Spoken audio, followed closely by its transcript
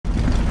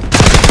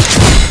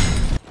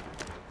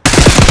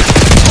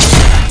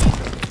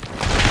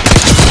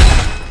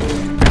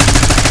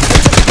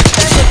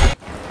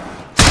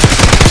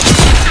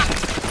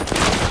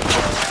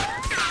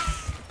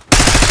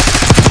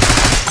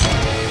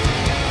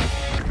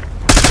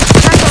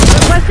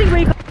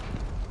Requesting recon.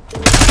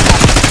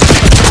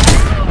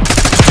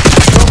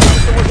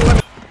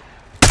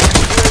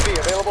 UAV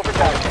available for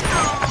tasking.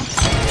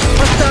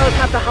 Hostiles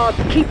have the hard.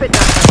 Keep it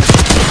that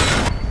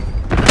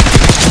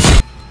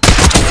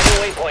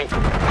way. Waypoint.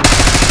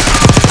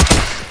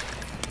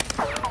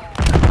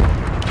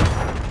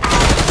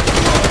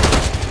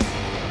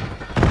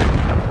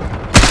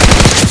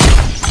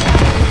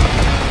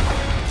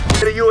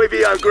 Get a UAV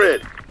on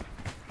grid.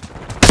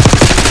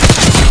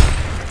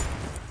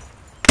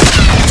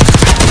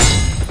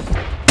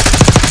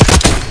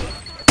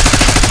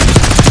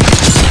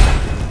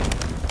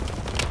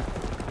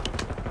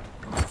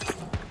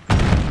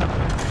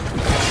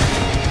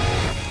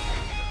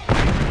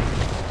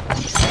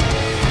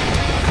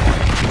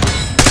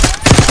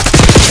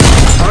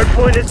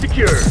 Hardpoint is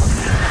secure.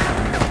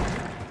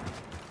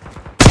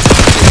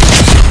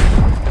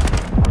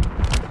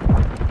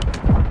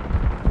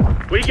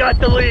 We got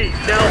the lead.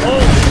 Now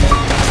hold it.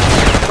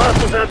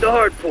 Hostiles have the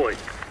hardpoint.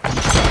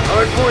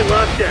 Hardpoint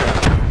locked down.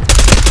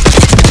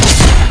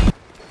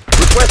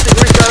 Requesting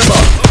recon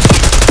above.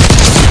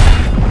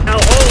 Now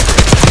hold it.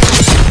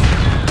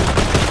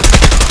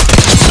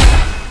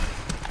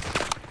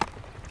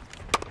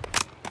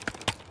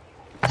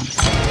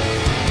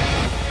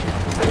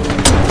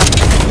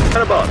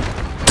 Above.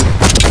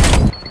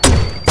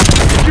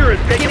 Secure it.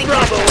 Taking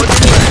Bravo on the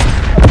left.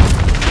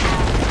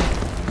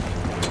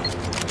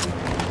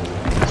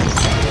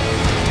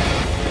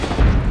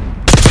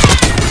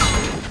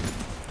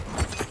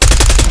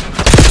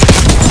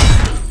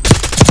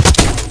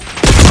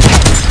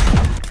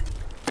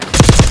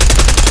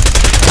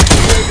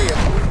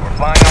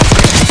 Flying off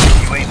base.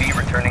 UAV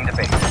returning to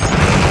base.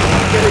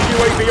 Get a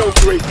UAV on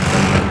grid.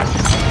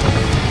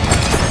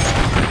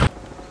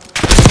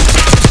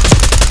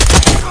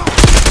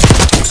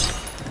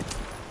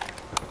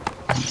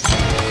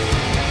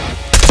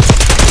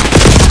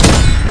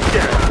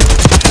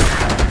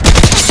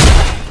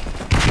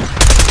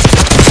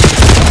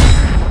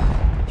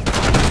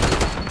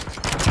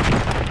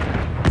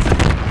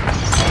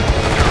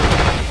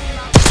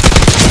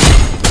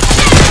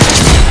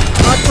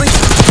 Hardpoint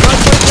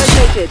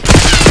located.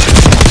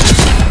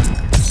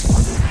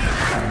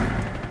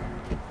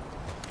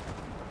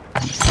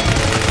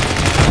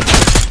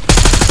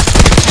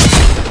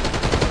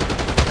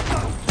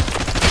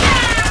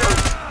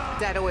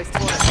 Dad always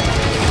taught us.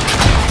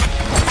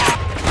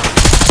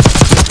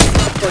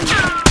 Hardpoint.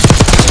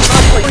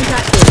 Hardpoint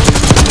active.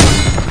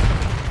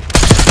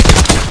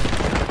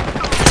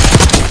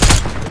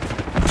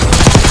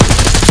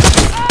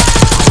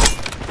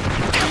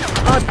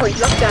 Hardpoint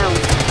locked down.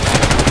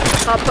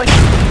 Hardpoint.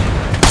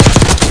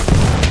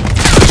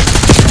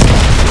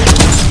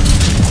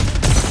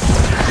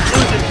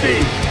 Losing B.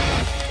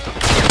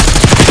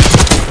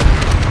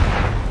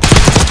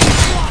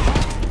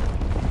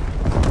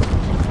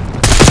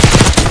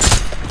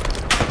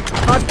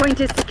 Hardpoint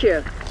is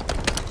secure.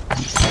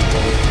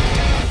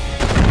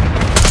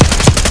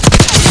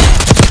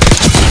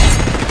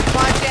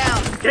 Five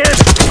down. Damn it,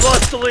 we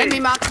lost the lead. Enemy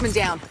marksman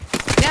down.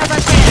 Now's our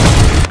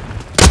chance.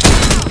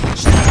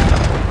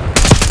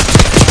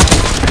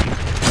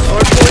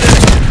 Hardpoint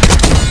active.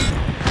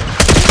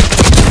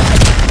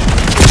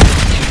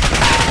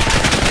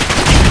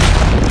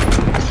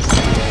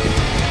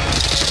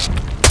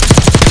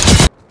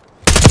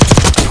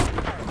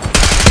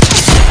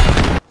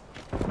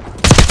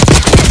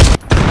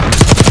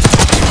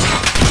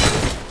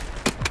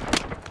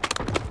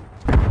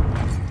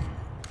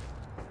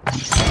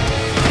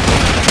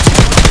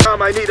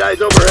 I need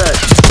eyes overhead.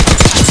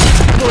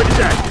 Deploy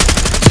attack.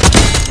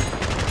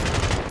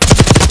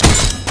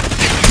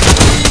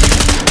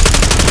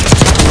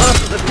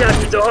 Hostiles have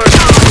captured the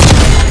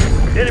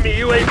hardpoint. Enemy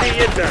UAV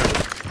inbound.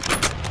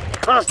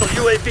 Hostile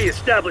UAV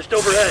established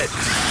overhead.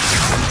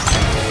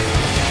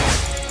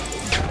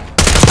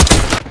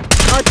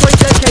 Hardpoint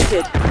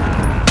located.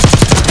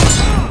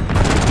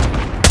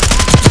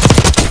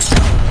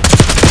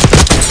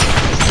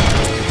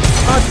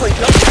 Hardpoint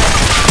locked.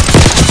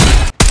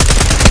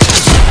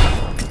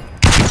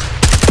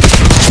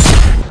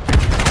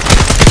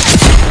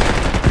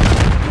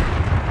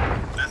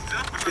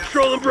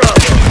 Controlling Bravo.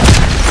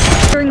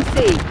 Securing C.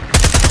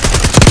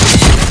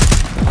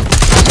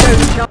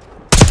 Zone shot.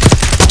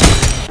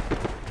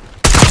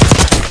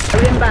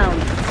 We're inbound.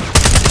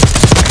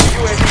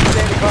 UAV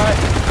standing by.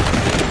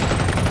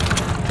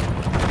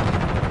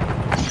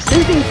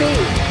 Losing B.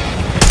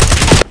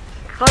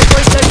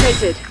 Hardpoint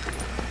located.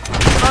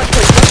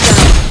 Hardpoint locked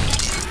down.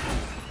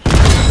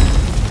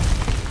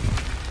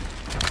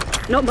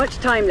 Not much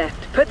time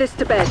left. Put this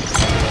to bed.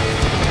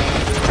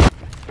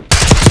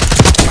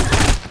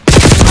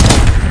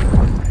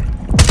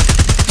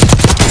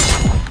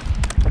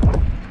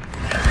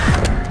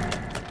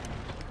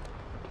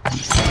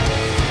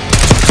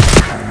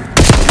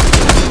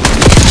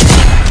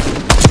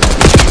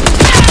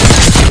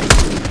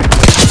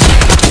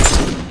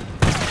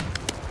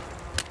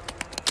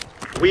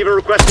 Weaver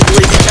requesting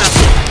UAV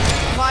capture.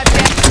 Five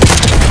down.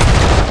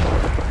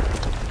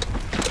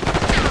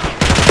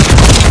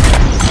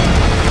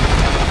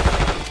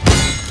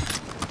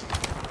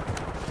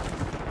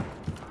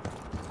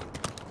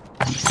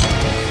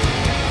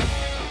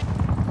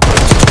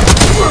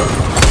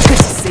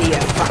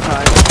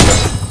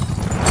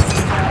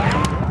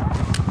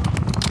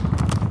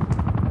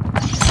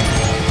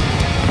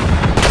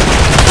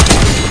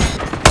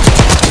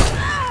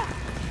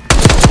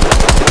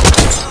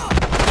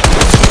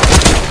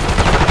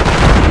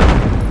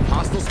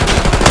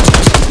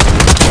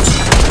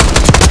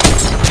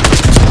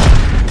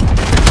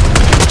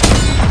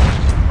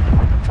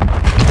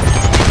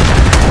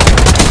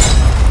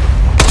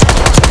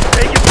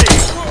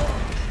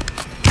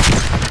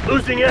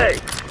 losing A.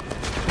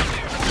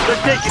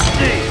 They're taking C.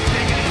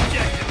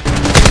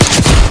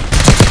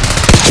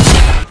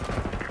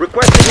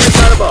 Requesting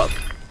recon above.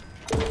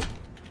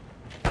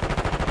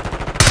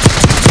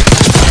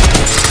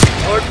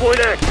 Hardpoint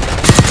active.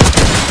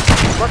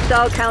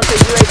 Hostile counter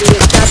UAV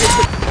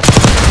established.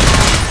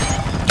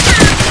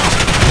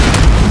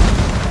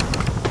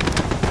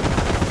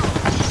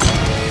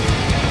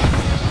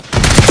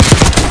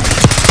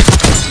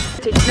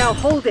 Now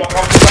hold it.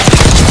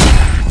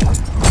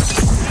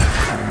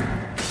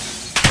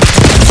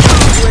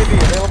 UAV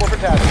available for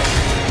tasking.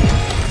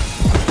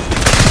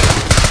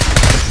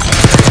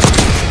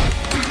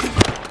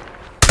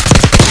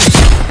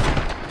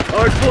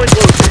 Hardpoint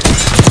located.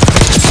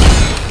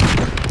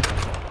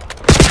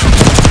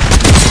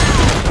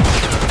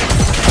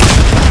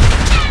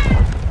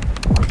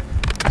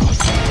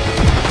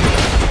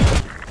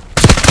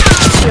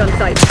 On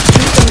site.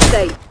 Keep them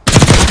safe.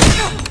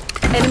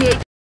 Enemy.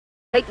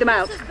 Take them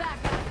out.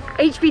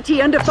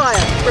 HVT under fire.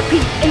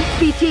 Repeat,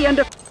 HVT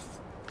under...